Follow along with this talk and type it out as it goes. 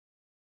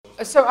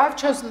So I've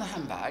chosen the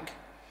handbag.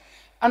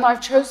 And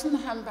I've chosen the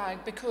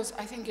handbag because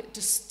I think it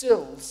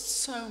distills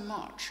so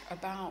much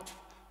about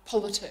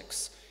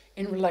politics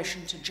in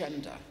relation to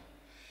gender.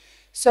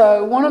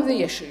 So one of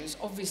the issues,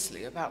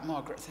 obviously, about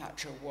Margaret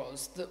Thatcher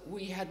was that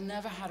we had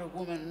never had a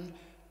woman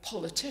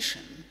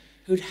politician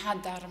who'd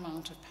had that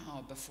amount of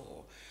power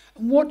before.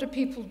 And what do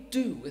people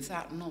do with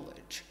that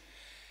knowledge?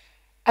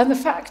 And the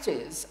fact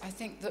is, I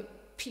think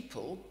that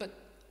people, but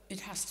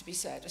it has to be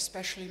said,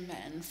 especially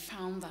men,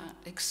 found that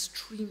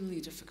extremely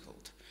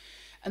difficult.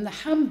 And the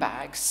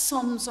handbag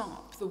sums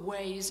up the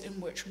ways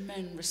in which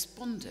men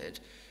responded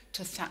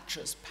to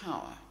Thatcher's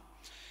power.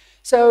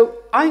 So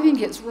I think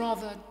it's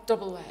rather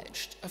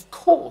double-edged. Of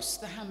course,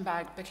 the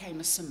handbag became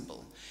a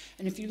symbol.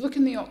 And if you look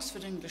in the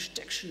Oxford English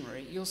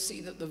Dictionary, you'll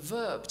see that the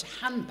verb to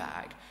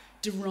handbag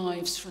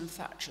derives from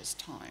Thatcher's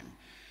time.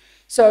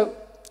 So,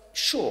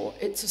 sure,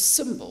 it's a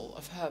symbol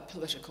of her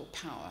political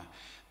power,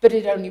 but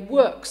it only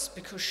works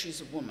because she's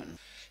a woman.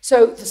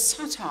 So the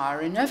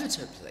satire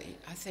inevitably,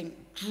 I think,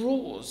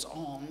 draws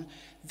on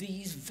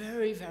these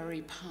very,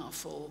 very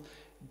powerful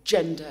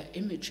gender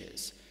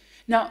images.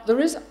 Now, there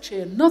is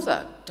actually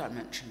another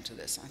dimension to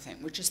this, I think,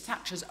 which is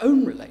Thatcher's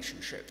own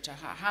relationship to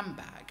her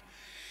handbag.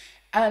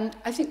 And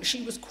I think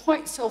she was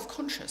quite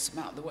self-conscious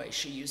about the way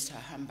she used her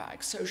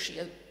handbag. So she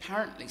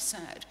apparently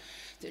said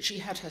that she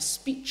had her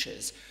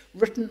speeches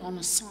written on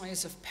a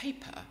size of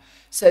paper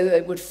so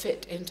they would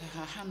fit into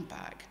her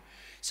handbag.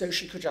 So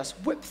she could just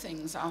whip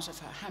things out of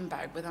her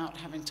handbag without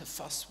having to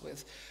fuss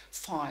with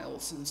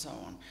files and so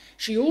on.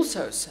 She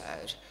also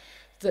said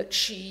that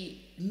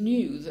she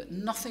knew that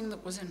nothing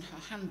that was in her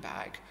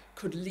handbag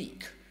could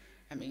leak,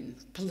 I mean,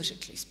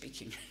 politically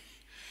speaking.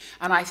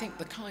 And I think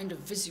the kind of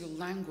visual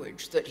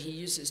language that he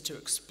uses to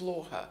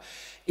explore her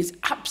is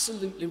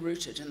absolutely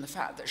rooted in the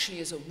fact that she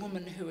is a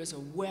woman who is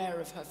aware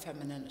of her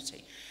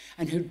femininity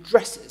and who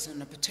dresses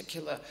in a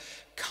particular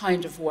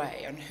kind of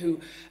way and who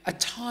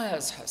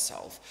attires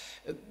herself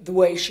the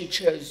way she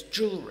chose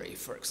jewellery,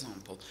 for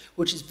example,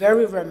 which is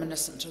very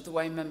reminiscent of the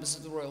way members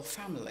of the royal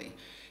family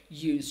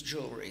use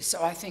jewellery.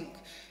 So I think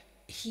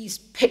he's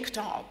picked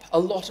up a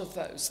lot of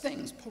those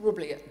things,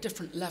 probably at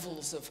different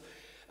levels of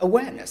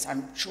awareness.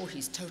 I'm sure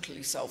he's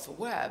totally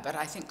self-aware, but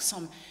I think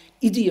some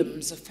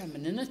idioms of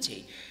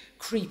femininity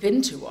creep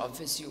into our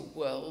visual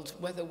world,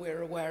 whether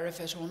we're aware of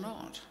it or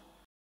not.